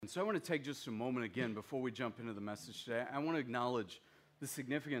And so I want to take just a moment again before we jump into the message today. I want to acknowledge the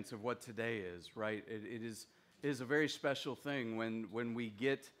significance of what today is, right? It is a very special thing when we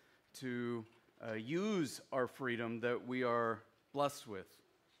get to use our freedom that we are blessed with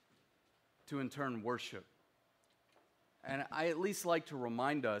to in turn worship. And I at least like to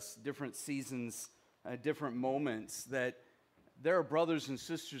remind us, different seasons, different moments, that there are brothers and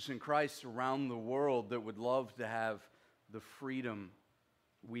sisters in Christ around the world that would love to have the freedom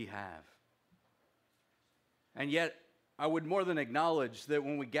we have. And yet, I would more than acknowledge that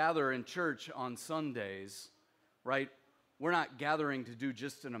when we gather in church on Sundays, right, we're not gathering to do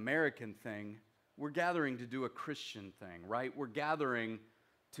just an American thing. We're gathering to do a Christian thing, right? We're gathering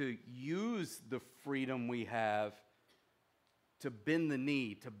to use the freedom we have to bend the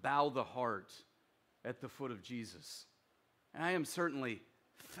knee, to bow the heart at the foot of Jesus. And I am certainly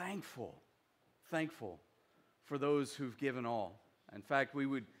thankful for those who've given all. In fact, we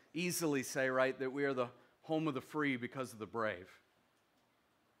would easily say, right, that we are the home of the free because of the brave.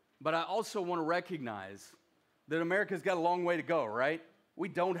 But I also want to recognize that America's got a long way to go, right? We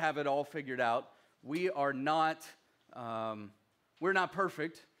don't have it all figured out. We're not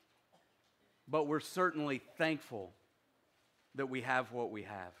perfect, but we're certainly thankful that we have what we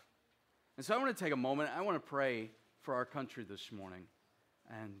have. And so I want to take a moment. I want to pray for our country this morning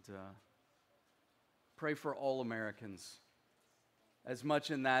and pray for all Americans. As much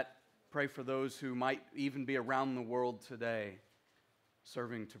in that, pray for those who might even be around the world today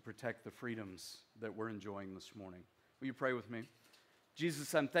serving to protect the freedoms that we're enjoying this morning. Will you pray with me?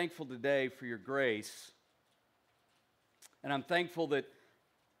 Jesus, I'm thankful today for your grace. And I'm thankful that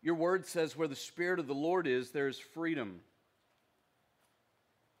your word says where the Spirit of the Lord is, there is freedom.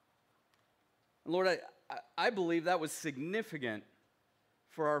 And Lord, I believe that was significant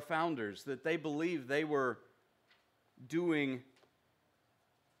for our founders, that they believed they were doing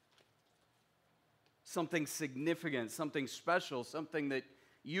something significant, something special, something that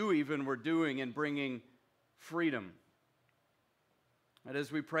you even were doing in bringing freedom. And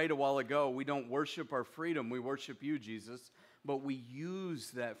as we prayed a while ago, we don't worship our freedom, we worship you, Jesus, but we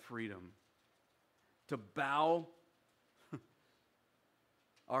use that freedom to bow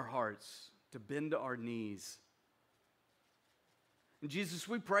our hearts, to bend our knees. And Jesus,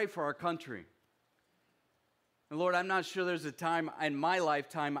 we pray for our country. And Lord, I'm not sure there's a time in my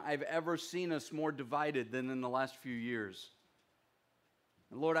lifetime I've ever seen us more divided than in the last few years.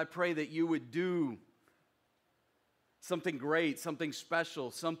 And Lord, I pray that you would do something great, something special,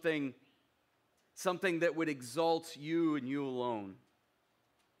 something that would exalt you and you alone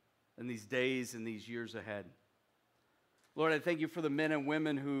in these days and these years ahead. Lord, I thank you for the men and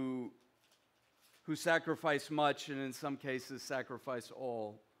women who sacrifice much and in some cases sacrifice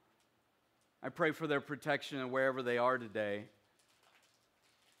all. I pray for their protection wherever they are today.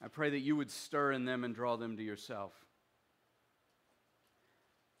 I pray that you would stir in them and draw them to yourself.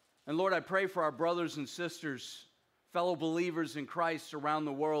 And Lord, I pray for our brothers and sisters, fellow believers in Christ around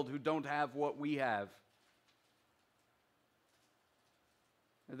the world who don't have what we have.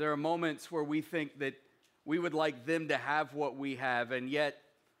 There are moments where we think that we would like them to have what we have, and yet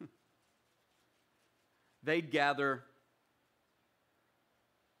they'd gather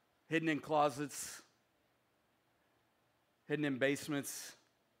hidden in closets, hidden in basements,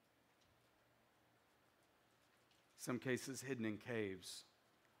 some cases hidden in caves.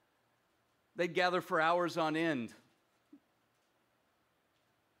 They'd gather for hours on end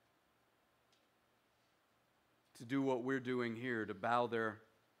to do what we're doing here, to bow their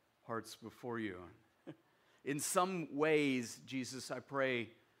hearts before you. In some ways, Jesus, I pray,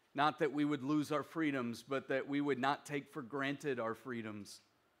 not that we would lose our freedoms, but that we would not take for granted our freedoms.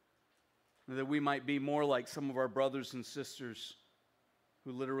 That we might be more like some of our brothers and sisters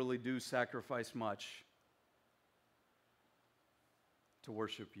who literally do sacrifice much to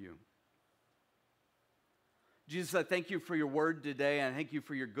worship you. Jesus, I thank you for your word today. I thank you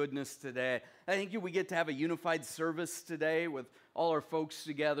for your goodness today. I thank you we get to have a unified service today with all our folks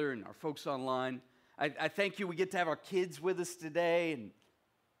together and our folks online. I thank you we get to have our kids with us today, and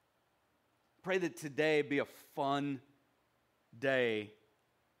pray that today be a fun day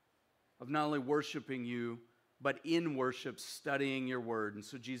of not only worshiping you, but in worship, studying your word. And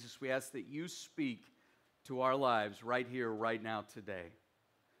so, Jesus, we ask that you speak to our lives right here, right now, today.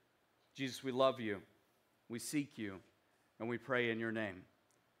 Jesus, we love you, we seek you, and we pray in your name.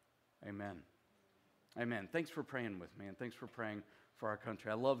 Amen. Amen. Thanks for praying with me, and thanks for praying for our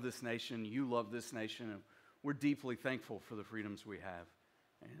country. I love this nation. You love this nation, and we're deeply thankful for the freedoms we have.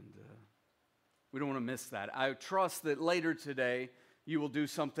 And we don't want to miss that. I trust that later today you will do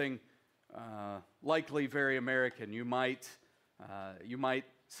something likely very American. You might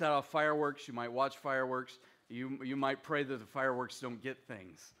set off fireworks. You might watch fireworks. You might pray that the fireworks don't get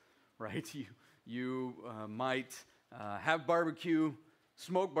things, right? You might have barbecue,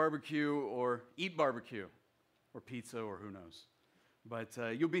 smoke barbecue, or eat barbecue, or pizza, or who knows. But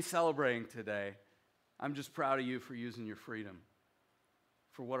you'll be celebrating today. I'm just proud of you for using your freedom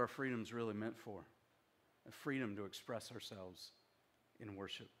for what our freedom's really meant for, a freedom to express ourselves in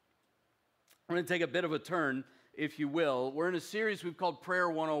worship. I'm going to take a bit of a turn, if you will. We're in a series we've called Prayer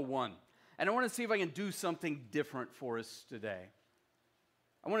 101, and I want to see if I can do something different for us today.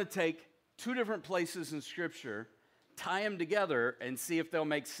 I want to take two different places in Scripture, tie them together, and see if they'll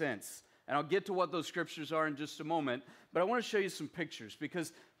make sense. And I'll get to what those scriptures are in just a moment, but I want to show you some pictures,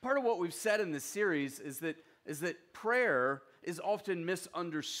 because part of what we've said in this series is that prayer is often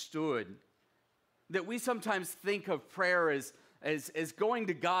misunderstood. That we sometimes think of prayer as going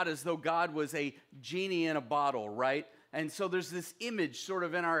to God as though God was a genie in a bottle, right? And so there's this image sort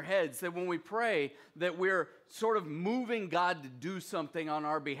of in our heads that when we pray, that we're sort of moving God to do something on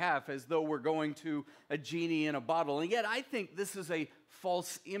our behalf as though we're going to a genie in a bottle. And yet I think this is a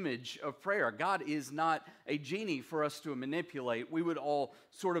false image of prayer. God is not a genie for us to manipulate. We would all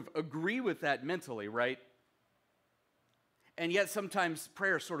sort of agree with that mentally, right? And yet sometimes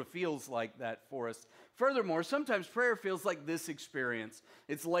prayer sort of feels like that for us. Furthermore, sometimes prayer feels like this experience.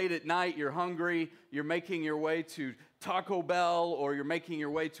 It's late at night, you're hungry, you're making your way to Taco Bell, or you're making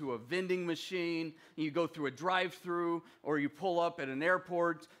your way to a vending machine, you go through a drive-through, or you pull up at an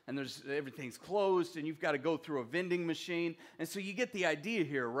airport and everything's closed and you've got to go through a vending machine. And so you get the idea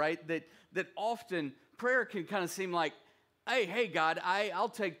here, right? That often prayer can kind of seem like, hey God, I'll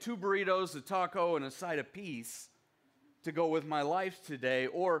take 2 burritos, a taco, and a side of peace to go with my life today.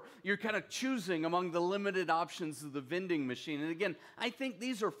 Or you're kind of choosing among the limited options of the vending machine. And again, I think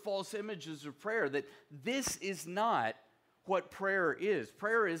these are false images of prayer, that this is not what prayer is.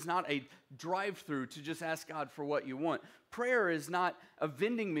 Prayer is not a drive-through to just ask God for what you want. Prayer is not a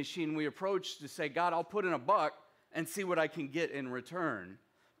vending machine we approach to say, God, I'll put in $1 and see what I can get in return.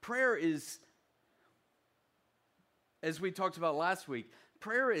 Prayer is, as we talked about last week,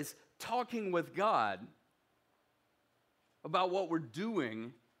 prayer is talking with God about what we're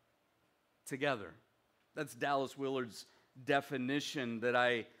doing together. That's Dallas Willard's definition that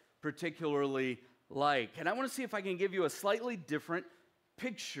I particularly like. And I want to see if I can give you a slightly different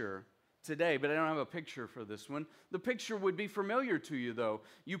picture today, but I don't have a picture for this one. The picture would be familiar to you, though.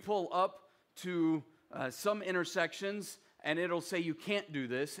 You pull up to some intersections, and it'll say you can't do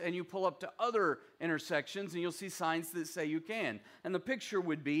this, and you pull up to other intersections, and you'll see signs that say you can. And the picture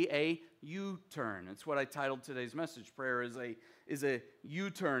would be a U-turn. It's what I titled today's message. Prayer is a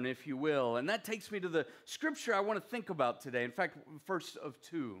U-turn, if you will. And that takes me to the scripture I want to think about today. In fact, first of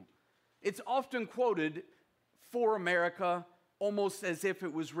two. It's often quoted for America, almost as if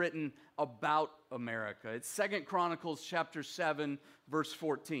it was written about America. It's 2 Chronicles chapter 7, verse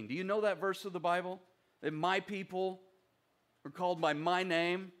 14. Do you know that verse of the Bible? That my people are called by my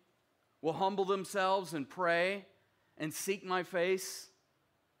name, will humble themselves and pray and seek my face.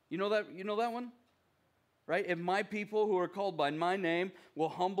 You know that one? Right? If my people who are called by my name will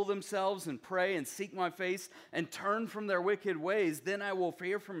humble themselves and pray and seek my face and turn from their wicked ways, then I will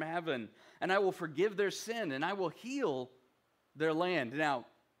hear from heaven and I will forgive their sin and I will heal their land. Now,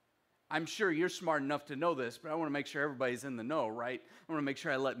 I'm sure you're smart enough to know this, but I want to make sure everybody's in the know, right? I want to make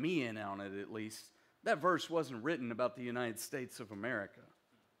sure I let me in on it at least. That verse wasn't written about the United States of America.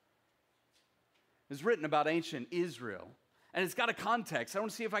 It was written about ancient Israel. And it's got a context. I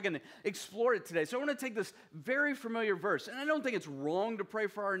want to see if I can explore it today. So I want to take this very familiar verse. And I don't think it's wrong to pray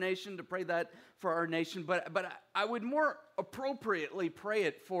for our nation, to pray that for our nation. But I would more appropriately pray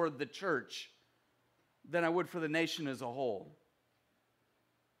it for the church than I would for the nation as a whole.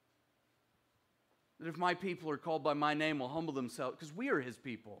 That if my people are called by my name will humble themselves, because we are his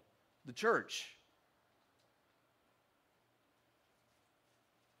people, the church.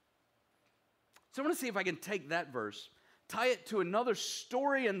 So I want to see if I can take that verse, tie it to another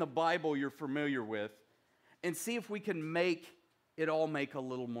story in the Bible you're familiar with, and see if we can make it all make a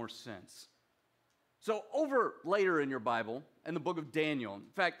little more sense. So over later in your Bible, in the book of Daniel, in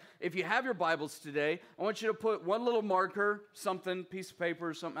fact, if you have your Bibles today, I want you to put one little marker, something, piece of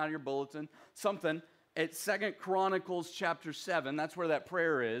paper, something out of your bulletin, something, at 2 Chronicles chapter 7. That's where that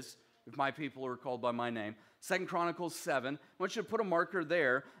prayer is, if my people are called by my name. 2 Chronicles 7. I want you to put a marker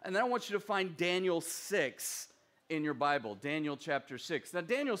there, and then I want you to find Daniel 6 in your Bible, Daniel chapter 6. Now,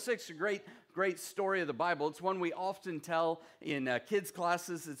 Daniel 6 is a great story of the Bible. It's one we often tell in kids'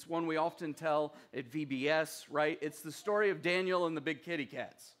 classes. It's one we often tell at VBS, right? It's the story of Daniel and the big kitty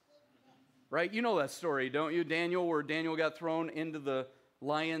cats, right? You know that story, don't you? Daniel, where Daniel got thrown into the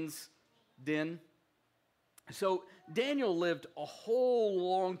lion's den. So Daniel lived a whole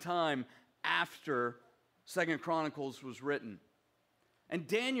long time after 2nd Chronicles was written. And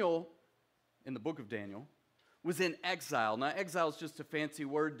Daniel, in the book of Daniel, was in exile. Now, exile is just a fancy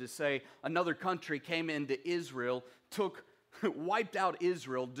word to say another country came into Israel, wiped out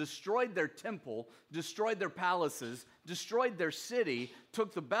Israel, destroyed their temple, destroyed their palaces, destroyed their city,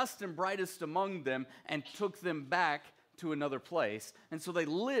 took the best and brightest among them, and took them back to another place. And so they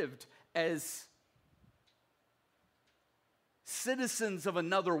lived as citizens of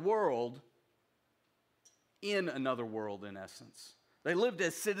another world in another world, in essence. They lived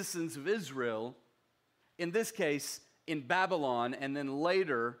as citizens of Israel, in this case, in Babylon, and then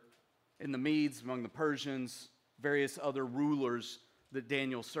later in the Medes, among the Persians, various other rulers that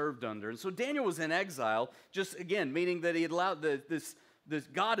Daniel served under. And so Daniel was in exile, just again, meaning that he had allowed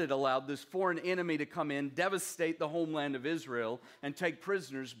God had allowed this foreign enemy to come in, devastate the homeland of Israel, and take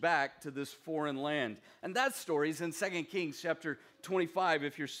prisoners back to this foreign land. And that story is in 2 Kings chapter 25,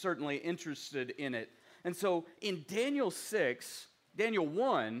 if you're certainly interested in it. And so in Daniel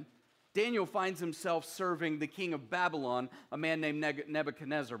 1, Daniel finds himself serving the king of Babylon, a man named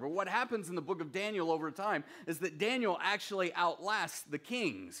Nebuchadnezzar. But what happens in the book of Daniel over time is that Daniel actually outlasts the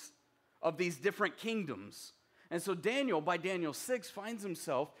kings of these different kingdoms. And so Daniel, by Daniel 6, finds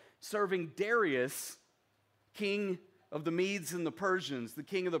himself serving Darius, king of the Medes and the Persians, the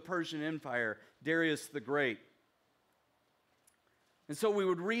king of the Persian Empire, Darius the Great. And so we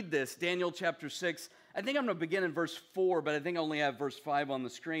would read this, Daniel chapter 6. I think I'm going to begin in verse 4, but I think I only have verse 5 on the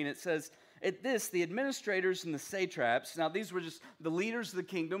screen. It says, "At this, the administrators and the satraps," now these were just the leaders of the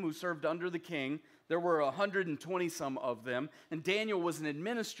kingdom who served under the king. There were 120-some of them, and Daniel was an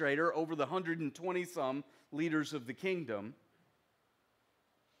administrator over the 120-some leaders of the kingdom.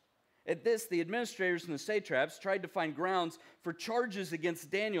 At this, the administrators and the satraps tried to find grounds for charges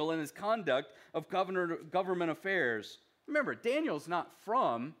against Daniel and his conduct of government affairs. Remember, Daniel's not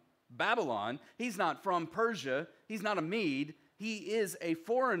from Babylon. He's not from Persia. He's not a Mede. He is a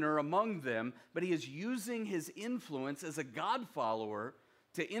foreigner among them, but he is using his influence as a God follower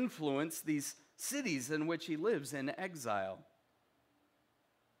to influence these cities in which he lives in exile.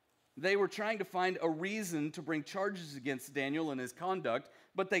 They were trying to find a reason to bring charges against Daniel and his conduct,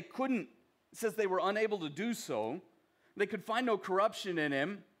 but they couldn't. It says they were unable to do so. They could find no corruption in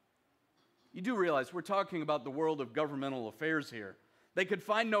him. You do realize we're talking about the world of governmental affairs here. They could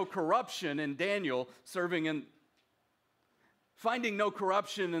find no corruption in Daniel serving in. Finding no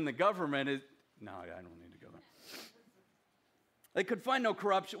corruption in the government is. No, I don't need to go there. They could find no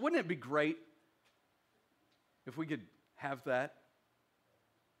corruption. Wouldn't it be great if we could have that?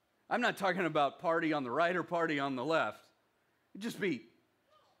 I'm not talking about party on the right or party on the left. It'd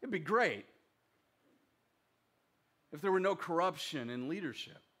be great if there were no corruption in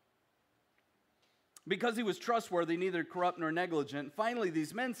leadership. Because he was trustworthy, neither corrupt nor negligent, finally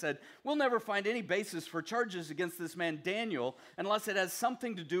these men said, "We'll never find any basis for charges against this man Daniel unless it has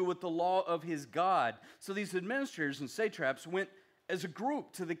something to do with the law of his God." So these administrators and satraps went as a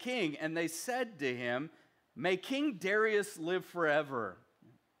group to the king, and they said to him, "May King Darius live forever."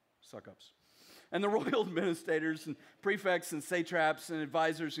 Suck-ups. And the royal administrators and prefects and satraps and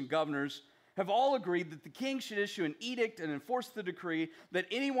advisors and governors have all agreed that the king should issue an edict and enforce the decree that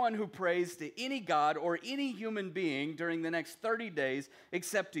anyone who prays to any god or any human being during the next 30 days,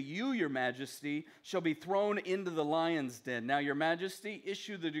 except to you, your majesty, shall be thrown into the lion's den. Now, your majesty,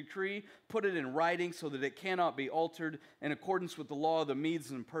 issue the decree, put it in writing so that it cannot be altered in accordance with the law of the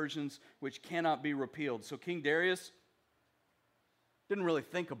Medes and Persians, which cannot be repealed. So King Darius didn't really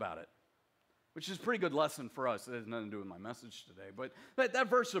think about it, which is a pretty good lesson for us. It has nothing to do with my message today, but that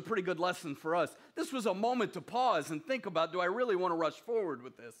verse is a pretty good lesson for us. This was a moment to pause and think about, do I really want to rush forward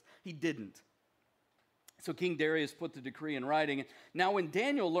with this? He didn't. So King Darius put the decree in writing. Now when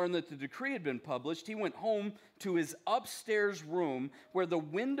Daniel learned that the decree had been published, he went home to his upstairs room where the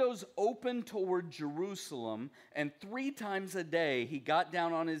windows opened toward Jerusalem, and 3 times a day he got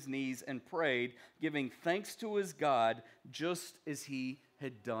down on his knees and prayed, giving thanks to his God, just as he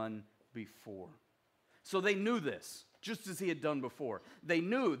had done before. So they knew this, just as he had done before. They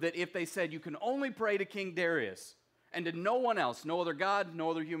knew that if they said, you can only pray to King Darius and to no one else, no other god, no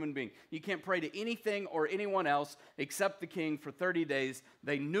other human being, you can't pray to anything or anyone else except the king for 30 days,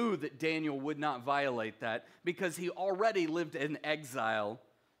 they knew that Daniel would not violate that because he already lived in exile,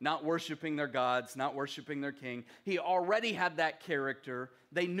 not worshiping their gods, not worshiping their king. He already had that character.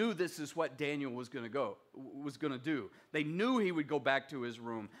 They knew this is what Daniel was going to do. They knew he would go back to his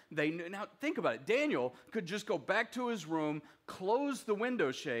room. Now think about it. Daniel could just go back to his room, close the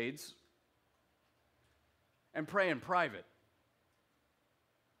window shades, and pray in private.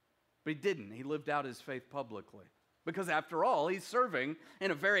 But he didn't. He lived out his faith publicly. Because after all, he's serving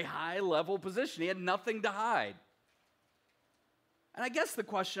in a very high-level position. He had nothing to hide. And I guess the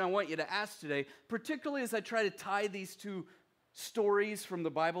question I want you to ask today, particularly as I try to tie these two stories from the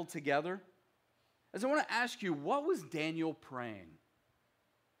Bible together, is I want to ask you, what was Daniel praying?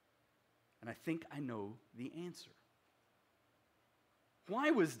 And I think I know the answer.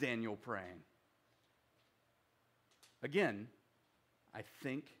 Why was Daniel praying? Again, I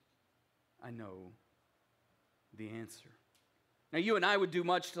think I know the answer. Now, you and I would do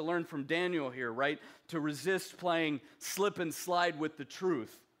much to learn from Daniel here, right? To resist playing slip and slide with the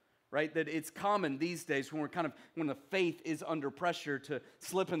truth, right? That it's common these days when the faith is under pressure to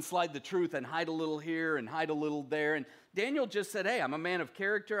slip and slide the truth and hide a little here and hide a little there. And Daniel just said, hey, I'm a man of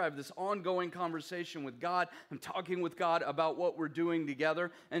character. I have this ongoing conversation with God. I'm talking with God about what we're doing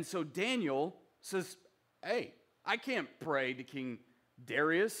together. And so Daniel says, hey, I can't pray to King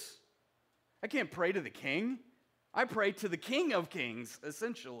Darius. I can't pray to the king. I pray to the King of Kings,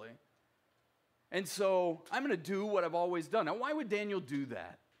 essentially. And so I'm going to do what I've always done. Now, why would Daniel do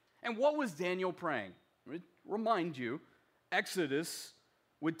that? And what was Daniel praying? Remind you, Exodus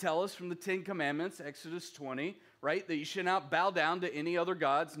would tell us from the Ten Commandments, Exodus 20, right, that you should not bow down to any other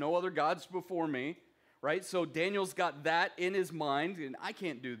gods, no other gods before me, right? So Daniel's got that in his mind, and I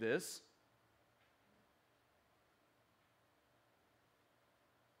can't do this.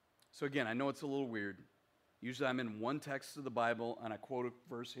 So again, I know it's a little weird. Usually I'm in one text of the Bible and I quote a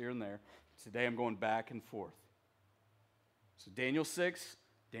verse here and there. Today I'm going back and forth. So Daniel 6,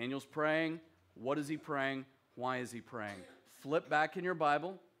 Daniel's praying. What is he praying? Why is he praying? Flip back in your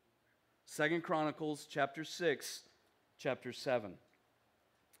Bible. 2 Chronicles chapter 6, chapter 7.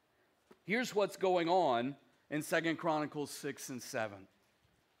 Here's what's going on in 2 Chronicles 6 and 7.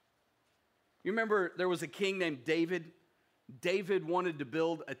 You remember there was a king named David. David wanted to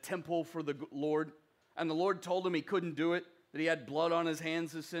build a temple for the Lord. And the Lord told him he couldn't do it, that he had blood on his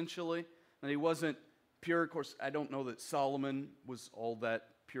hands, essentially, that he wasn't pure. Of course, I don't know that Solomon was all that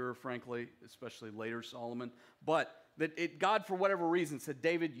pure, frankly, especially later Solomon. But that God, for whatever reason, said,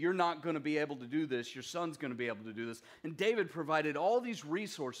 David, you're not going to be able to do this. Your son's going to be able to do this. And David provided all these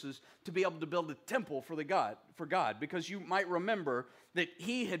resources to be able to build a temple for God. Because you might remember that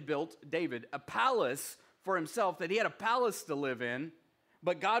he had built, David, a palace for himself, that he had a palace to live in.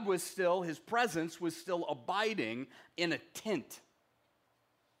 But God was still, his presence was still abiding in a tent.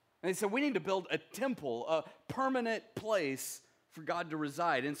 And they said, we need to build a temple, a permanent place for God to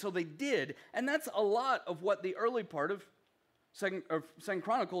reside. And so they did. And that's a lot of what the early part of Second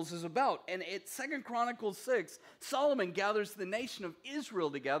Chronicles is about. And at 2 Chronicles 6, Solomon gathers the nation of Israel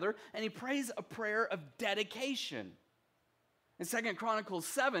together, and he prays a prayer of dedication. In 2 Chronicles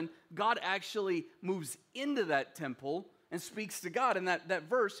 7, God actually moves into that temple and speaks to God. In that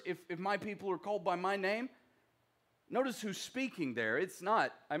verse, if my people are called by my name, notice who's speaking there. It's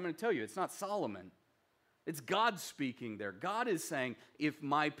not, I'm going to tell you, it's not Solomon. It's God speaking there. God is saying, if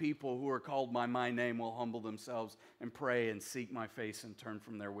my people who are called by my name will humble themselves and pray and seek my face and turn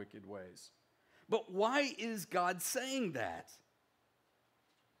from their wicked ways. But why is God saying that?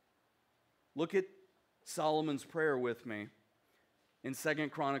 Look at Solomon's prayer with me in 2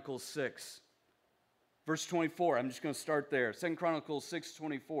 Chronicles 6. Verse 24, I'm just going to start there. 2 Chronicles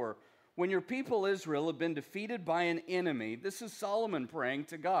 6:24. When your people Israel have been defeated by an enemy, this is Solomon praying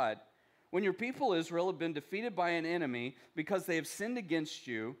to God. When your people Israel have been defeated by an enemy because they have sinned against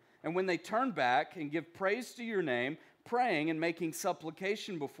you, and when they turn back and give praise to your name, praying and making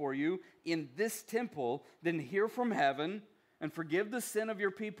supplication before you in this temple, then hear from heaven and forgive the sin of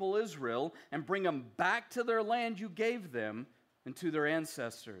your people Israel and bring them back to their land you gave them and to their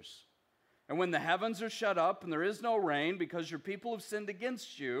ancestors. And when the heavens are shut up and there is no rain because your people have sinned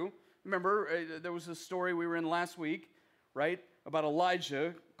against you. Remember, there was a story we were in last week, right, about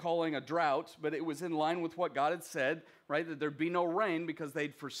Elijah calling a drought, but it was in line with what God had said, right, that there'd be no rain because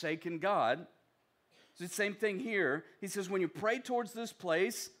they'd forsaken God. It's the same thing here. He says, when you pray towards this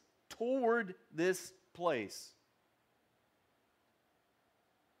place,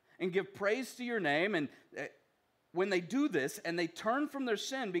 and give praise to your name, and when they do this and they turn from their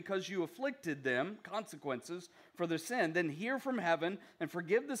sin because you afflicted them, consequences for their sin, then hear from heaven and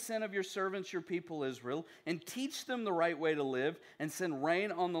forgive the sin of your servants, your people Israel, and teach them the right way to live and send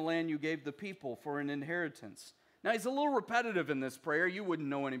rain on the land you gave the people for an inheritance. Now, he's a little repetitive in this prayer. You wouldn't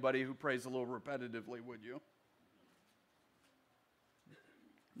know anybody who prays a little repetitively, would you?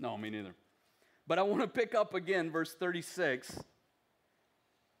 No, me neither. But I want to pick up again verse 36.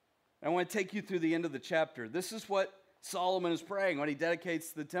 I want to take you through the end of the chapter. This is what Solomon is praying when he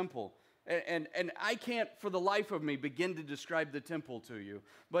dedicates the temple. And I can't for the life of me begin to describe the temple to you.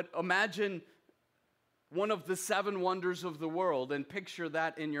 But imagine one of the 7 wonders of the world and picture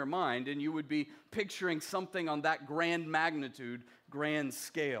that in your mind, and you would be picturing something on that grand magnitude, grand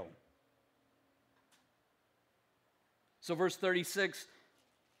scale. So verse 36,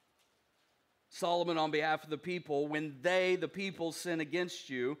 Solomon on behalf of the people, when they, the people, sin against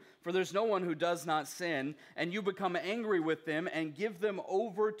you, for there's no one who does not sin, and you become angry with them and give them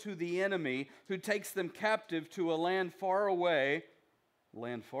over to the enemy who takes them captive to a land far away,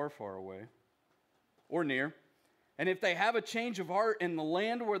 land far, far away, or near. And if they have a change of heart in the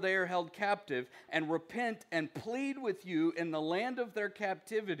land where they are held captive and repent and plead with you in the land of their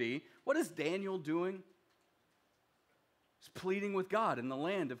captivity, what is Daniel doing? He's pleading with God in the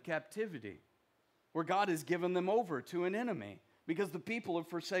land of captivity, where God has given them over to an enemy because the people have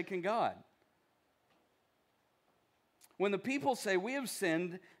forsaken God. When the people say, we have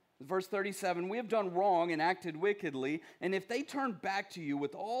sinned, verse 37, we have done wrong and acted wickedly, and if they turn back to you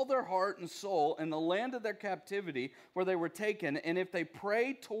with all their heart and soul in the land of their captivity where they were taken, and if they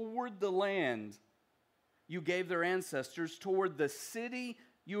pray toward the land you gave their ancestors, toward the city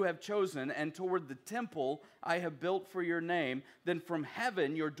you have chosen, and toward the temple I have built for your name, then from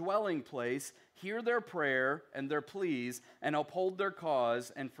heaven, your dwelling place, hear their prayer and their pleas, and uphold their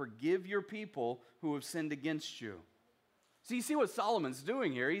cause, and forgive your people who have sinned against you. So you see what Solomon's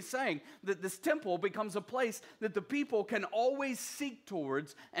doing here. He's saying that this temple becomes a place that the people can always seek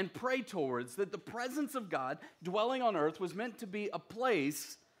towards and pray towards, that the presence of God dwelling on earth was meant to be a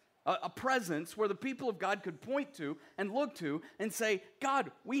place, a presence where the people of God could point to and look to and say,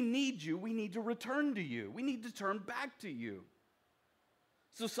 God, we need you. We need to return to you. We need to turn back to you.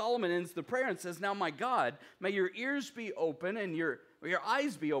 So Solomon ends the prayer and says, now my God, may your ears be open and your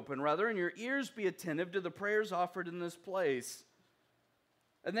eyes be open, rather, and your ears be attentive to the prayers offered in this place.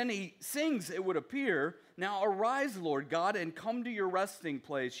 And then he sings, it would appear, now arise, Lord God, and come to your resting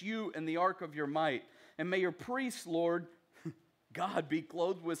place, you and the ark of your might. And may your priests, Lord God, be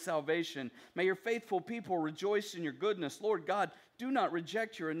clothed with salvation. May your faithful people rejoice in your goodness. Lord God, do not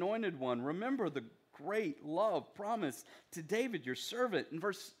reject your anointed one. Remember the great love promised to David, your servant. In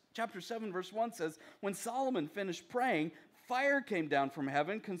chapter 7, verse 1 says, when Solomon finished praying, fire came down from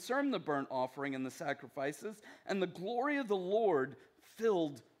heaven, consumed the burnt offering and the sacrifices, and the glory of the Lord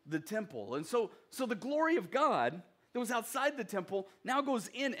filled the temple. And so the glory of God that was outside the temple now goes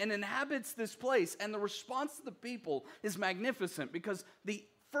in and inhabits this place. And the response of the people is magnificent, because the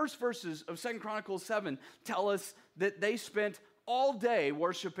first verses of 2 Chronicles 7 tell us that they spent all day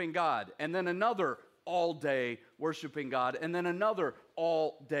worshiping God, and then another all day worshiping God, and then another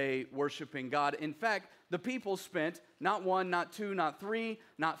all day worshiping God. In fact, the people spent not 1, not 2, not 3,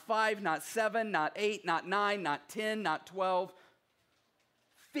 not 5, not 7, not 8, not 9, not 10, not 12,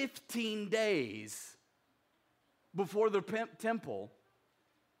 15 days before the temple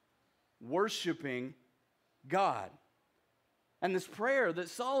worshiping God. And this prayer that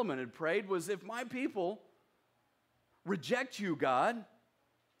Solomon had prayed was, if my people reject you, God,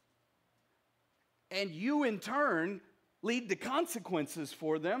 and you in turn lead to consequences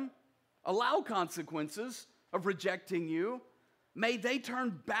for them, allow consequences of rejecting you, may they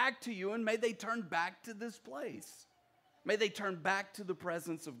turn back to you, and may they turn back to this place. May they turn back to the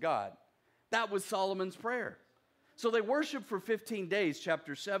presence of God. That was Solomon's prayer. So they worshiped for 15 days,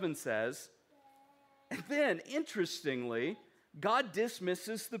 chapter 7 says. And then, interestingly, God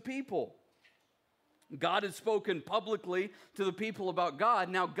dismisses the people. God had spoken publicly to the people about God.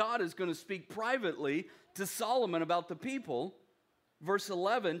 Now God is going to speak privately to Solomon about the people. Verse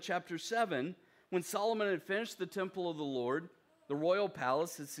 11, chapter 7, when Solomon had finished the temple of the Lord, the royal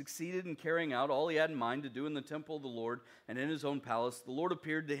palace, had succeeded in carrying out all he had in mind to do in the temple of the Lord and in his own palace, the Lord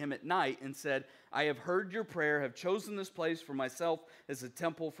appeared to him at night and said, I have heard your prayer, have chosen this place for myself as a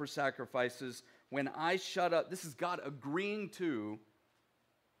temple for sacrifices. When I shut up, this is God agreeing to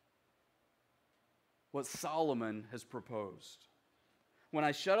what Solomon has proposed. When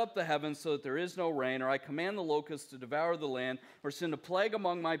I shut up the heavens so that there is no rain, or I command the locusts to devour the land, or send a plague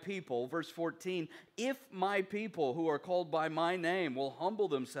among my people, verse 14, if my people who are called by my name will humble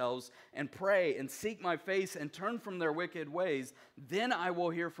themselves and pray and seek my face and turn from their wicked ways, then I will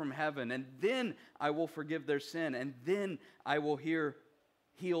hear from heaven, and then I will forgive their sin, and then I will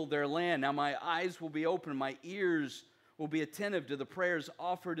heal their land. Now my eyes will be open, my ears will be attentive to the prayers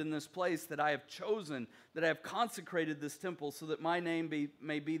offered in this place that I have chosen, that I have consecrated this temple so that my name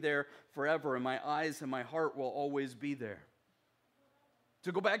may be there forever, and my eyes and my heart will always be there.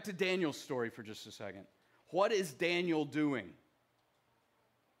 To go back to Daniel's story for just a second, what is Daniel doing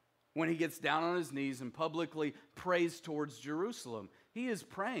when he gets down on his knees and publicly prays towards Jerusalem? he is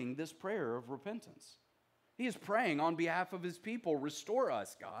praying this prayer of repentance. He is praying on behalf of his people, restore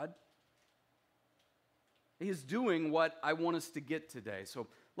us, God. He is doing what I want us to get today. So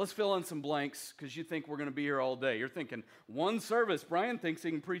let's fill in some blanks because you think we're going to be here all day. You're thinking, one service, Brian thinks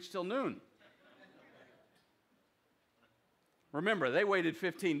he can preach till noon. Remember, they waited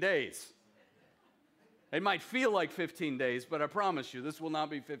 15 days. It might feel like 15 days, but I promise you, this will not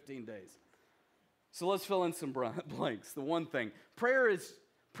be 15 days. So let's fill in some blanks. The one thing, prayer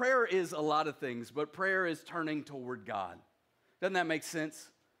is a lot of things, but prayer is turning toward God. Doesn't that make sense?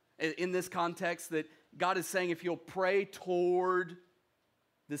 In this context, that God is saying if you'll pray toward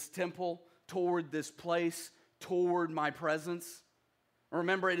this temple, toward this place, toward my presence.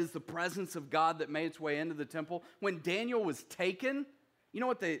 Remember, it is the presence of God that made its way into the temple. When Daniel was taken, you know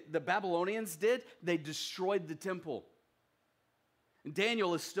what the Babylonians did? They destroyed the temple. And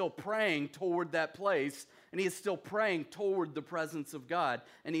Daniel is still praying toward that place, and he is still praying toward the presence of God.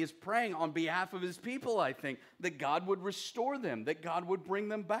 And he is praying on behalf of his people, I think, that God would restore them, that God would bring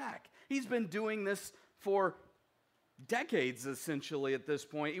them back. He's been doing this for decades, essentially, at this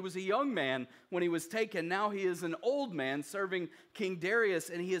point. He was a young man when he was taken. Now he is an old man serving King Darius,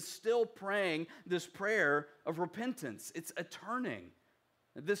 and he is still praying this prayer of repentance. It's a turning.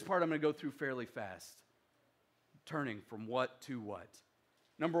 This part I'm going to go through fairly fast. Turning from what to what?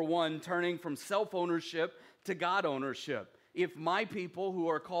 Number one, turning from self-ownership to God-ownership. If my people who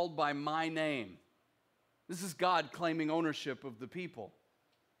are called by my name, this is God claiming ownership of the people.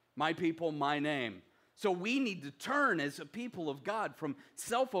 My people, my name. So we need to turn as a people of God from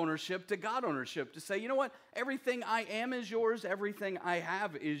self-ownership to God-ownership to say, you know what? Everything I am is yours. Everything I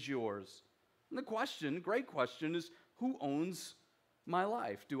have is yours. And the question, great question, is who owns my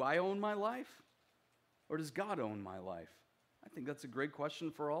life? Do I own my life? Or does God own my life? I think that's a great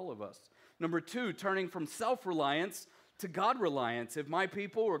question for all of us. Number two, turning from self-reliance to God-reliance. If my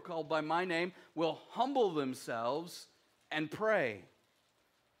people who are called by my name will humble themselves and pray.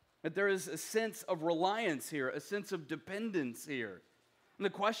 That there is a sense of reliance here, a sense of dependence here. And the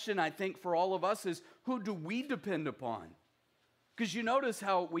question, I think, for all of us is, who do we depend upon? Because you notice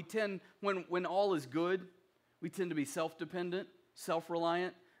how we tend, when all is good, we tend to be self-dependent,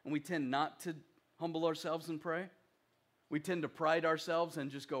 self-reliant, and we tend not to humble ourselves and pray. We tend to pride ourselves and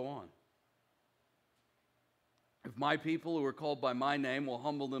just go on. If my people who are called by my name will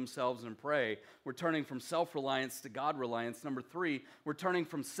humble themselves and pray, we're turning from self-reliance to God-reliance. Number three, we're turning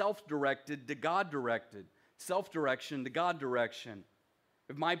from self-directed to God-directed. Self-direction to God-direction.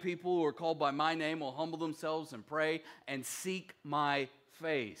 If my people who are called by my name will humble themselves and pray and seek my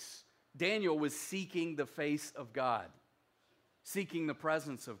face. Daniel was seeking the face of God, seeking the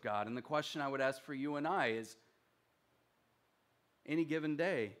presence of God. And the question I would ask for you and I is, any given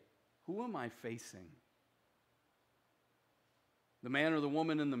day, who am I facing? The man or the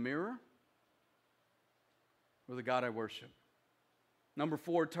woman in the mirror? Or the God I worship? Number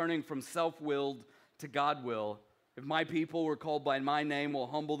four, turning from self-willed to God-will. If my people who are called by my name will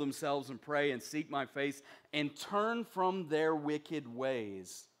humble themselves and pray and seek my face and turn from their wicked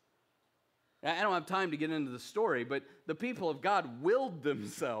ways. I don't have time to get into the story, but the people of God willed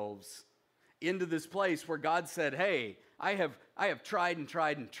themselves into this place where God said, hey, I have tried and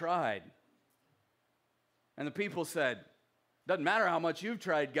tried and tried. And the people said, doesn't matter how much you've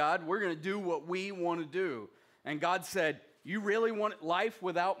tried, God, we're going to do what we want to do. And God said, you really want life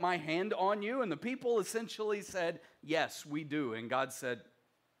without my hand on you? And the people essentially said, yes, we do. And God said,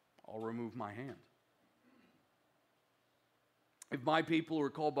 I'll remove my hand. If my people who are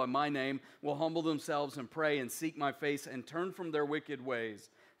called by my name will humble themselves and pray and seek my face and turn from their wicked ways,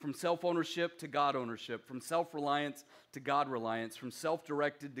 from self-ownership to God-ownership, from self-reliance to God-reliance, from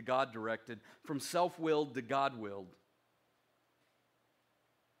self-directed to God-directed, from self-willed to God-willed.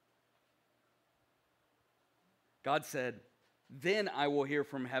 God said, then I will hear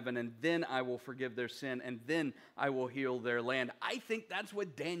from heaven, and then I will forgive their sin, and then I will heal their land. I think that's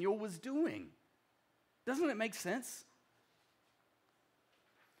what Daniel was doing. Doesn't it make sense?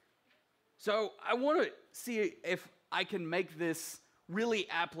 So I want to see if I can make this really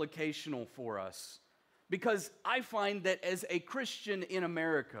applicational for us. Because I find that as a Christian in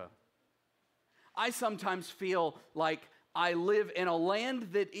America, I sometimes feel like I live in a land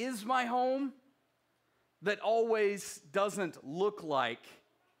that is my home, that always doesn't look like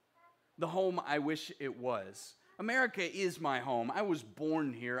the home I wish it was. America is my home. I was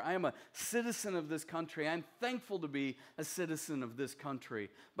born here. I am a citizen of this country. I'm thankful to be a citizen of this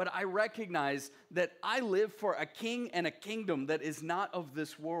country. But I recognize that I live for a king and a kingdom that is not of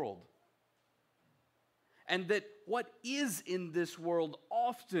this world. And that what is in this world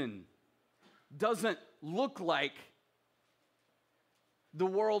often doesn't look like the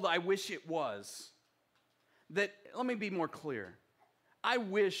world I wish it was. That, let me be more clear. I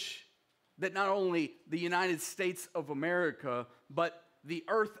wish that not only the United States of America, but the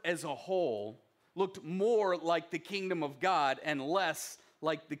earth as a whole looked more like the kingdom of God and less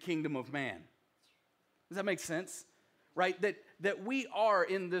like the kingdom of man. Does that make sense? Right? That we are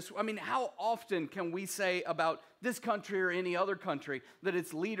in this, I mean, how often can we say about this country or any other country that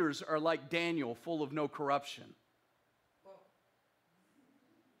its leaders are like Daniel, full of no corruption?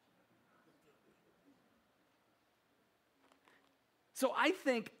 So I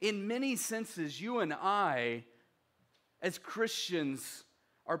think in many senses, you and I, as Christians,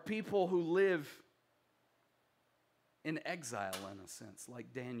 are people who live in exile, in a sense,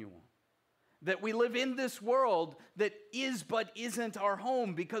 like Daniel. That we live in this world that is but isn't our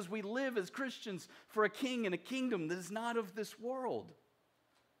home because we live as Christians for a king and a kingdom that is not of this world.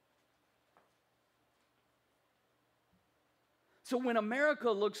 So when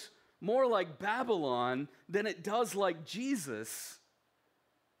America looks more like Babylon than it does like Jesus,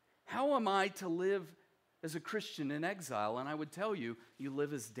 how am I to live as a Christian in exile? And I would tell you, you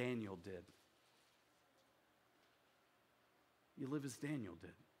live as Daniel did. You live as Daniel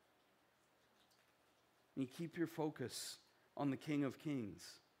did. And you keep your focus on the King of Kings.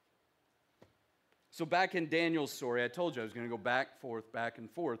 So back in Daniel's story, I told you I was going to go back and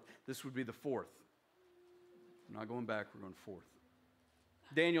forth. This would be the fourth. I'm not going back, we're going forth.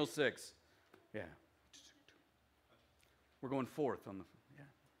 Daniel 6. Yeah. We're going forth on the, yeah.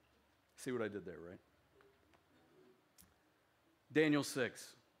 See what I did there, right? Daniel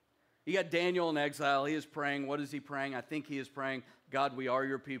 6. You got Daniel in exile. He is praying. What is he praying? I think he is praying, God, we are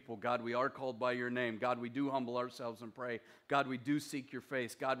your people. God, we are called by your name. God, we do humble ourselves and pray. God, we do seek your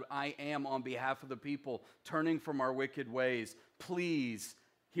face. God, I am on behalf of the people turning from our wicked ways. Please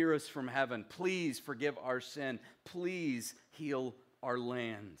hear us from heaven. Please forgive our sin. Please heal our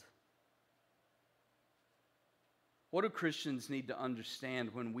land. What do Christians need to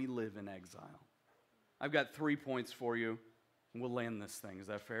understand when we live in exile? I've got 3 points for you, and we'll land this thing. Is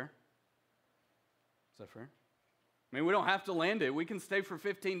that fair? Is that fair? I mean, we don't have to land it. We can stay for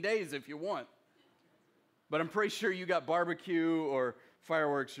 15 days if you want. But I'm pretty sure you got barbecue or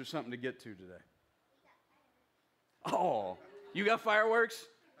fireworks or something to get to today. Oh, you got fireworks?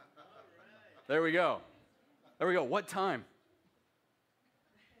 There we go. There we go. What time?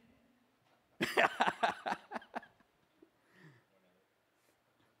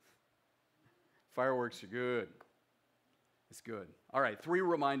 Fireworks are good. It's good. All right, 3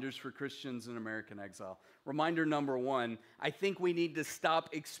 reminders for Christians in American exile. Reminder number 1, I think we need to stop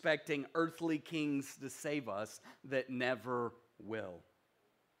expecting earthly kings to save us that never will.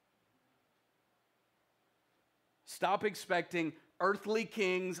 Stop expecting earthly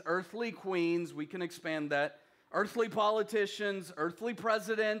kings, earthly queens, we can expand that, earthly politicians, earthly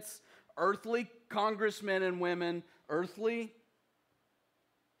presidents, earthly congressmen and women, earthly,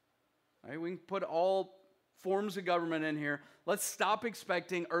 right, we can put all forms of government in here. Let's stop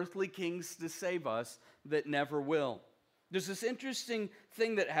expecting earthly kings to save us that never will. There's this interesting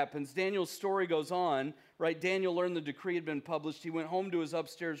thing that happens. Daniel's story goes on, right? Daniel learned the decree had been published. He went home to his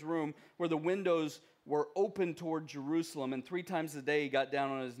upstairs room where the windows were open toward Jerusalem. And 3 times a day he got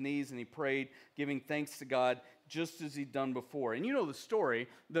down on his knees and he prayed, giving thanks to God, just as he'd done before. And you know the story.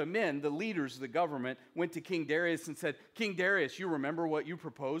 The men, the leaders of the government, went to King Darius and said, King Darius, you remember what you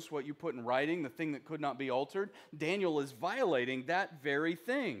proposed, what you put in writing, the thing that could not be altered? Daniel is violating that very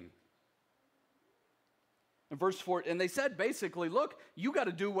thing. In verse 4, and they said basically, look, you got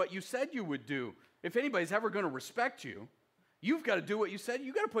to do what you said you would do. If anybody's ever going to respect you, you've got to do what you said.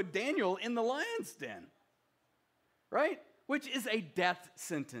 You got to put Daniel in the lion's den. Right? Which is a death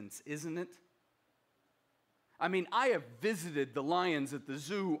sentence, isn't it? I mean, I have visited the lions at the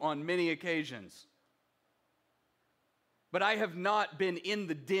zoo on many occasions. But I have not been in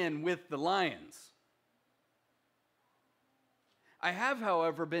the den with the lions. I have,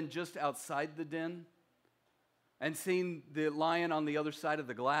 however, been just outside the den and seen the lion on the other side of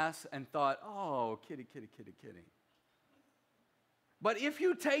the glass and thought, oh, kitty, kitty, kitty, kitty. But if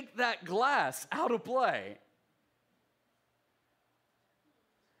you take that glass out of play,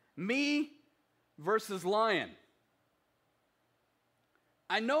 me versus lion,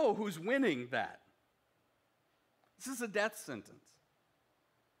 I know who's winning that. This is a death sentence.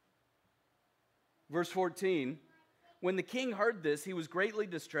 Verse 14, when the king heard this, he was greatly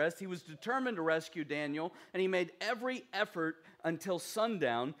distressed. He was determined to rescue Daniel, and he made every effort until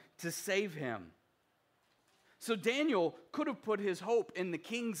sundown to save him. So Daniel could have put his hope in the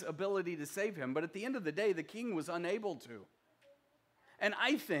king's ability to save him, but at the end of the day, the king was unable to. And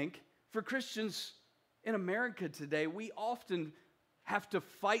I think for Christians in America today, we often have to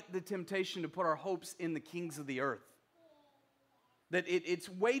fight the temptation to put our hopes in the kings of the earth. That it's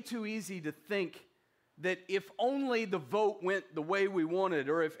way too easy to think that if only the vote went the way we wanted,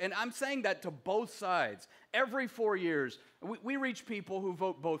 and I'm saying that to both sides. Every 4 years, we reach people who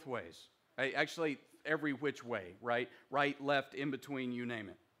vote both ways. Actually, every which way, right? Right, left, in between, you name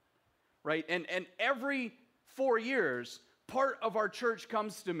it. Right? And every 4 years, part of our church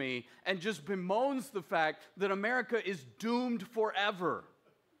comes to me and just bemoans the fact that America is doomed forever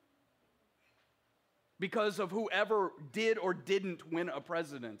because of whoever did or didn't win a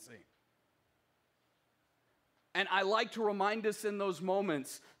presidency. And I like to remind us in those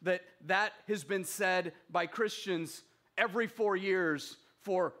moments that that has been said by Christians every 4 years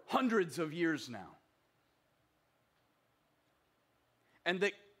for hundreds of years now. And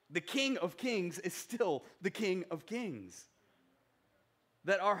the King of Kings is still the King of Kings.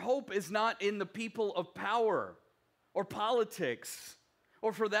 That our hope is not in the people of power or politics,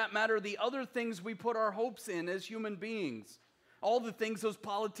 or for that matter, the other things we put our hopes in as human beings. All the things those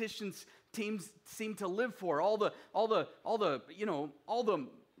politicians seem to live for, all the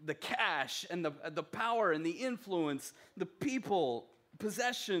cash and the power and the influence, the people,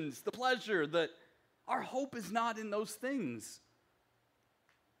 possessions, the pleasure, that our hope is not in those things.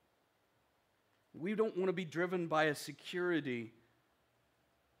 We don't want to be driven by a security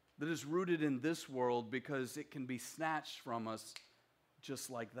that is rooted in this world because it can be snatched from us just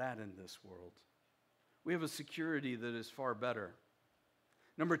like that in this world. We have a security that is far better.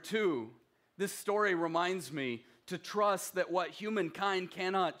 Number two, this story reminds me to trust that what humankind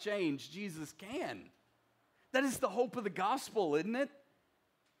cannot change, Jesus can. That is the hope of the gospel, isn't it?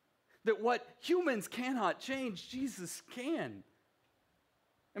 That what humans cannot change, Jesus can.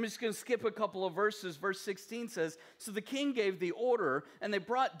 I'm just going to skip a couple of verses. Verse 16 says, "So the king gave the order, and they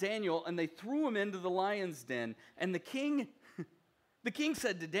brought Daniel, and they threw him into the lion's den. And the king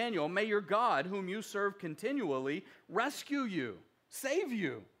said to Daniel, 'May your God, whom you serve continually, rescue you, save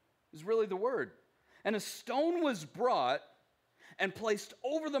you,'" is really the word. "And a stone was brought and placed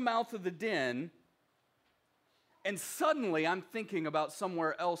over the mouth of the den." And suddenly I'm thinking about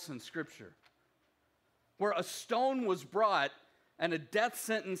somewhere else in Scripture where a stone was brought and a death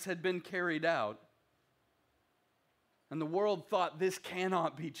sentence had been carried out, and the world thought this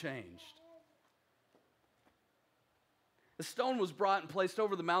cannot be changed. The stone was brought and placed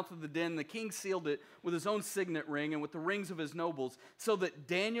over the mouth of the den. The king sealed it with his own signet ring and with the rings of his nobles, so that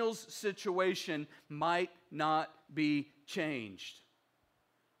Daniel's situation might not be changed.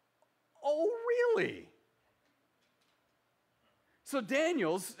 Oh, really? So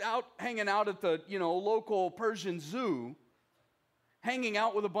Daniel's hanging out at the, local Persian zoo, hanging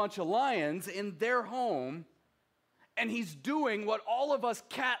out with a bunch of lions in their home, and he's doing what all of us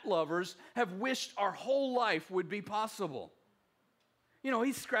cat lovers have wished our whole life would be possible.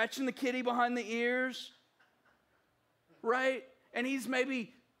 He's scratching the kitty behind the ears, right? And he's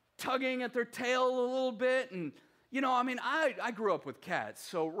maybe tugging at their tail a little bit. And, I grew up with cats,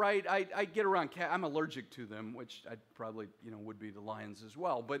 so, right, I get around cats. I'm allergic to them, which I probably, would be the lions as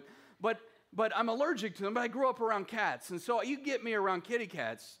well. But I'm allergic to them, but I grew up around cats. And so you get me around kitty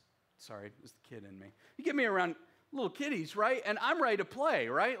cats. Sorry, it was the kid in me. You get me around little kitties, right? And I'm ready to play,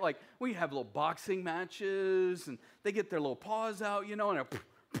 right? Like, we have little boxing matches, and they get their little paws out, and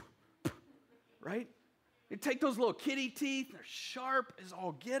right? You take those little kitty teeth, they're sharp as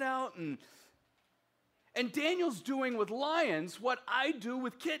all get out, and Daniel's doing with lions what I do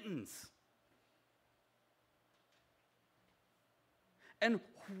with kittens. And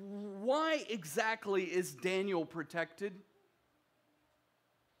why exactly is Daniel protected?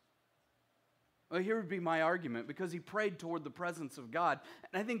 Well, here would be my argument, because he prayed toward the presence of God,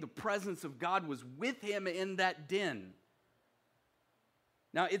 and I think the presence of God was with him in that den.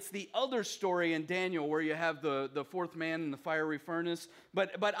 Now, it's the other story in Daniel where you have the fourth man in the fiery furnace,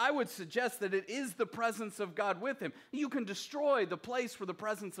 but I would suggest that it is the presence of God with him. You can destroy the place where the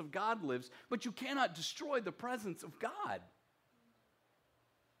presence of God lives, but you cannot destroy the presence of God.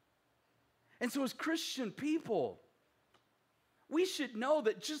 And so as Christian people, we should know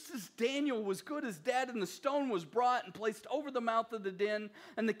that just as Daniel was good as dead, and the stone was brought and placed over the mouth of the den,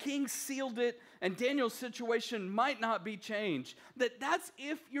 and the king sealed it, and Daniel's situation might not be changed, that's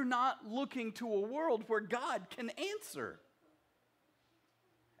if you're not looking to a world where God can answer.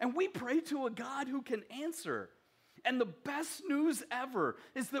 And we pray to a God who can answer. And the best news ever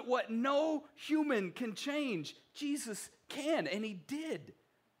is that what no human can change, Jesus can, and he did.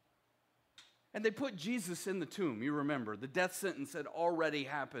 And they put Jesus in the tomb. You remember, the death sentence had already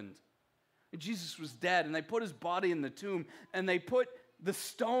happened. And Jesus was dead, and they put his body in the tomb, and they put the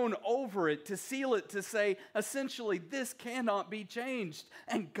stone over it to seal it, to say, essentially, this cannot be changed.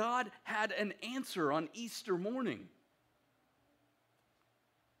 And God had an answer on Easter morning.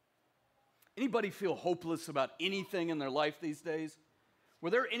 Anybody feel hopeless about anything in their life these days? Were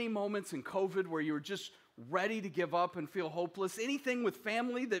there any moments in COVID where you were just ready to give up and feel hopeless? Anything with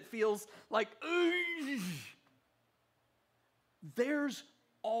family that feels like, ugh? There's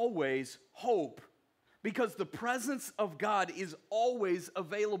always hope, because the presence of God is always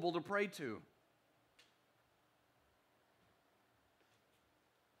available to pray to.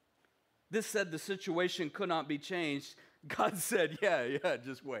 This said the situation could not be changed. God said, yeah,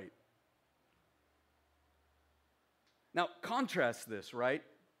 just wait. Now, contrast this, right?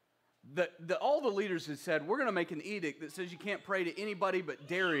 All the leaders had said, we're going to make an edict that says you can't pray to anybody but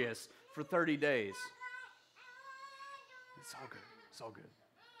Darius for 30 days. It's all good. It's all good.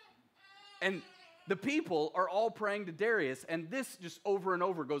 And the people are all praying to Darius, and this just over and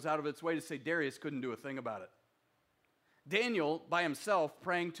over goes out of its way to say Darius couldn't do a thing about it. Daniel, by himself,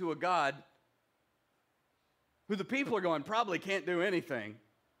 praying to a God who the people are going, probably can't do anything.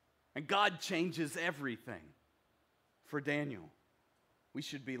 And God changes everything for Daniel. We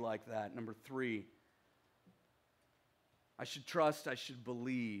should be like that. Number 3, I should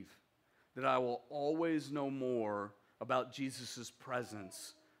believe that I will always know more about Jesus'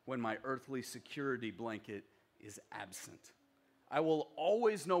 presence when my earthly security blanket is absent. I will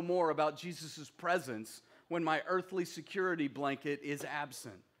always know more about Jesus' presence when my earthly security blanket is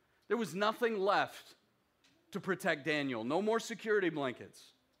absent. There was nothing left to protect Daniel. No more security blankets.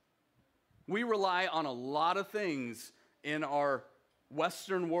 We rely on a lot of things in our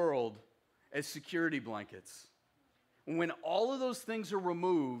Western world as security blankets. When all of those things are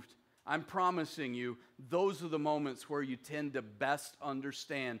removed, I'm promising you, those are the moments where you tend to best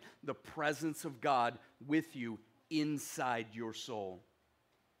understand the presence of God with you inside your soul.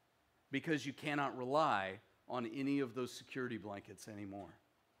 Because you cannot rely on any of those security blankets anymore.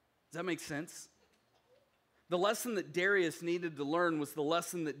 Does that make sense? The lesson that Darius needed to learn was the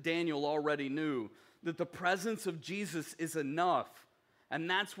lesson that Daniel already knew, that the presence of Jesus is enough. And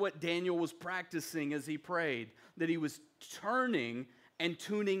that's what Daniel was practicing as he prayed, that he was turning and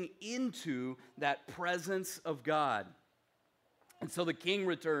tuning into that presence of God. And so the king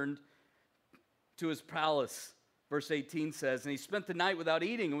returned to his palace, verse 18 says, and he spent the night without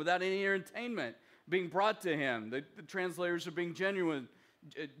eating and without any entertainment being brought to him. The translators are being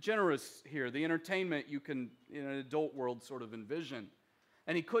generous here. The entertainment you can, in an adult world, sort of envision.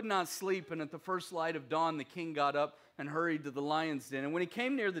 And he could not sleep, and at the first light of dawn, the king got up and hurried to the lion's den. And when he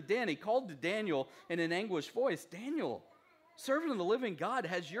came near the den, he called to Daniel in an anguished voice, Daniel, servant of the living God,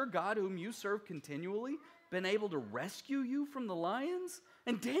 has your God, whom you serve continually, been able to rescue you from the lions?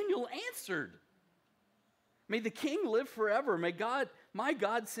 And Daniel answered, may the king live forever. My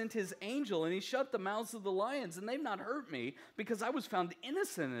God sent his angel, and he shut the mouths of the lions, and they've not hurt me, because I was found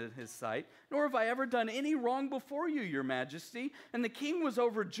innocent in his sight, nor have I ever done any wrong before you, your majesty. And the king was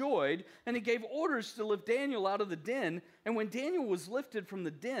overjoyed, and he gave orders to lift Daniel out of the den. And when Daniel was lifted from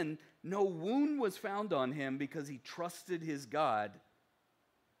the den, no wound was found on him, because he trusted his God.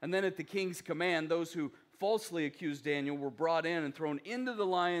 And then at the king's command, those who falsely accused Daniel were brought in and thrown into the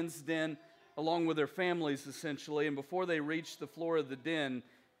lion's den, along with their families, essentially. And before they reached the floor of the den,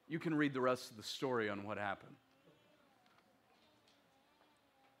 you can read the rest of the story on what happened.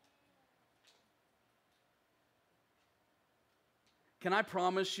 Can I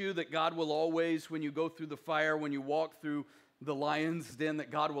promise you that God will always, when you go through the fire, when you walk through the lion's den,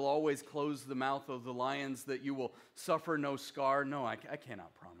 that God will always close the mouth of the lions, that you will suffer no scar? No, I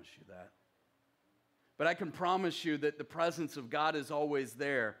cannot promise you that. But I can promise you that the presence of God is always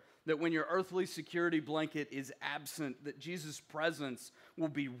there. That when your earthly security blanket is absent, that Jesus' presence will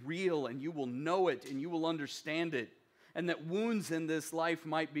be real and you will know it and you will understand it. And that wounds in this life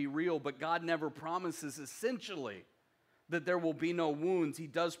might be real, but God never promises essentially that there will be no wounds. He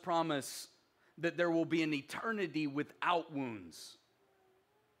does promise that there will be an eternity without wounds.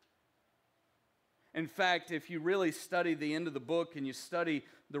 In fact, if you really study the end of the book and you study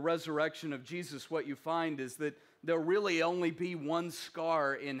the resurrection of Jesus, what you find is that there'll really only be one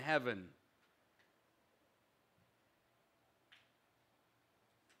scar in heaven.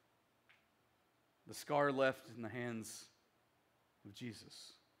 The scar left in the hands of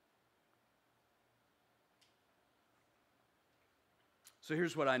Jesus. So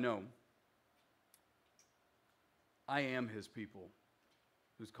here's what I know. I am his people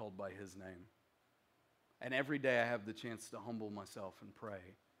who's called by his name. And every day I have the chance to humble myself and pray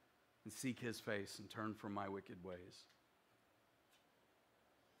and seek his face and turn from my wicked ways.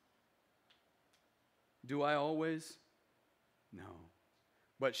 Do I always? No.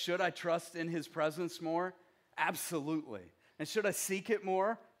 But should I trust in his presence more? Absolutely. And should I seek it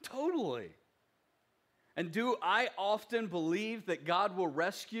more? Totally. And do I often believe that God will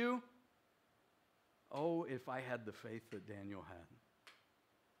rescue? Oh, if I had the faith that Daniel had.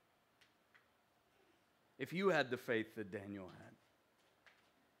 If you had the faith that Daniel had.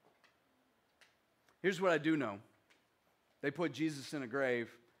 Here's what I do know. They put Jesus in a grave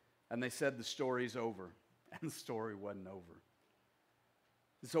and they said the story's over. And the story wasn't over.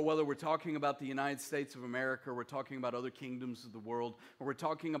 So whether we're talking about the United States of America, or we're talking about other kingdoms of the world, or we're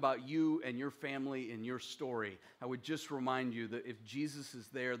talking about you and your family and your story, I would just remind you that if Jesus is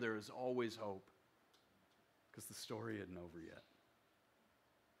there, there is always hope. Because the story isn't over yet.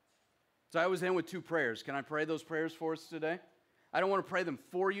 So I was in with 2 prayers. Can I pray those prayers for us today? I don't want to pray them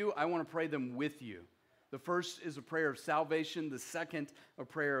for you. I want to pray them with you. The first is a prayer of salvation. The second, a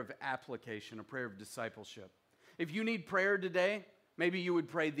prayer of application, a prayer of discipleship. If you need prayer today, maybe you would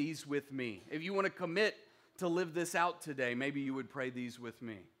pray these with me. If you want to commit to live this out today, maybe you would pray these with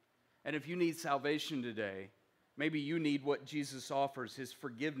me. And if you need salvation today, maybe you need what Jesus offers, his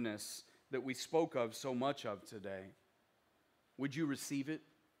forgiveness that we spoke of so much of today. Would you receive it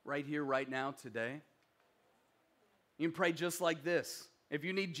right here, right now, today? You can pray just like this. If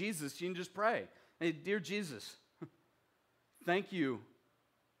you need Jesus, you can just pray. Hey, dear Jesus, thank you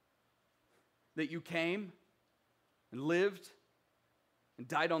that you came and lived and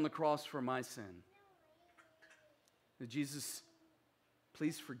died on the cross for my sin. Jesus,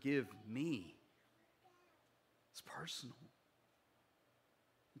 please forgive me. It's personal.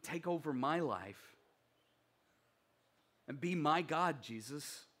 Take over my life and be my God,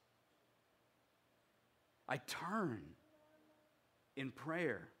 Jesus. I turn in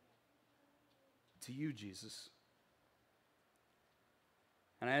prayer to you, Jesus.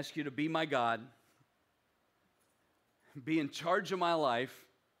 And I ask you to be my God, be in charge of my life,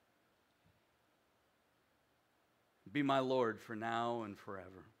 be my Lord for now and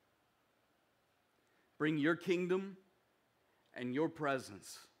forever. Bring your kingdom and your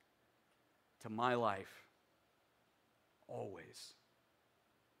presence to my life always.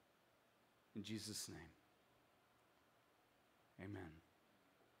 In Jesus' name, amen.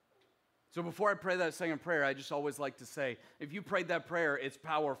 So before I pray that second prayer, I just always like to say, if you prayed that prayer, it's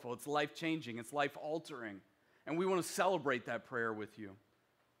powerful, it's life-changing, it's life-altering. And we want to celebrate that prayer with you.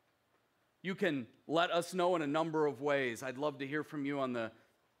 You can let us know in a number of ways. I'd love to hear from you on the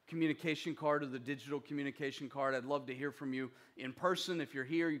communication card or the digital communication card. I'd love to hear from you in person. If you're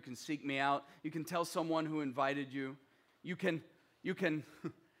here, you can seek me out. You can tell someone who invited you. You can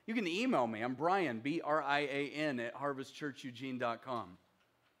email me. I'm Brian, Brian, at harvestchurcheugene.com.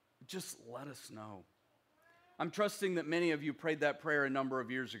 Just let us know. I'm trusting that many of you prayed that prayer a number of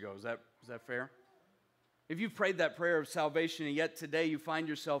years ago. Is that fair? If you've prayed that prayer of salvation and yet today you find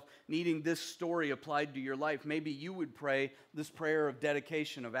yourself needing this story applied to your life, maybe you would pray this prayer of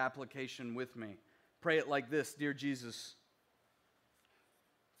dedication, of application with me. Pray it like this: Dear Jesus,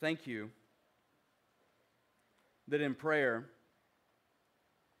 thank you that in prayer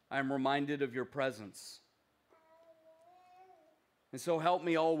I am reminded of your presence. And so help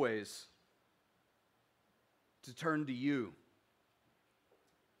me always to turn to you,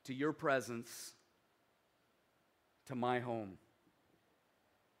 to your presence, to my home.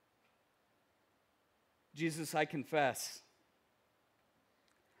 Jesus, I confess,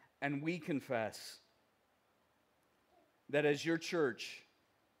 and we confess, that as your church,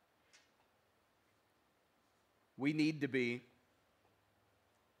 we need to be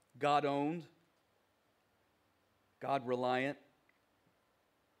God-owned, God-reliant,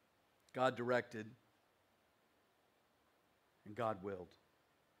 God-directed, and God-willed.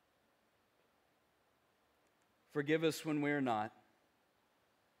 Forgive us when we're not.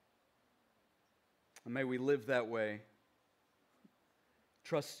 And may we live that way,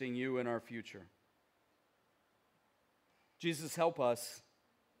 trusting you in our future. Jesus, help us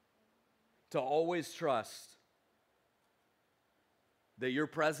to always trust that your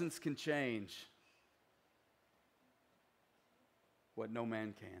presence can change what no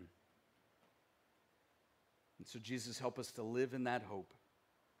man can. And so, Jesus, help us to live in that hope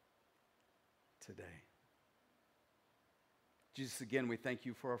today. Jesus, again, we thank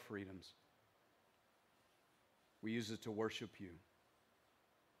you for our freedoms. We use it to worship you.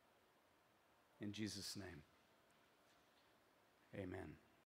 In Jesus' name, amen.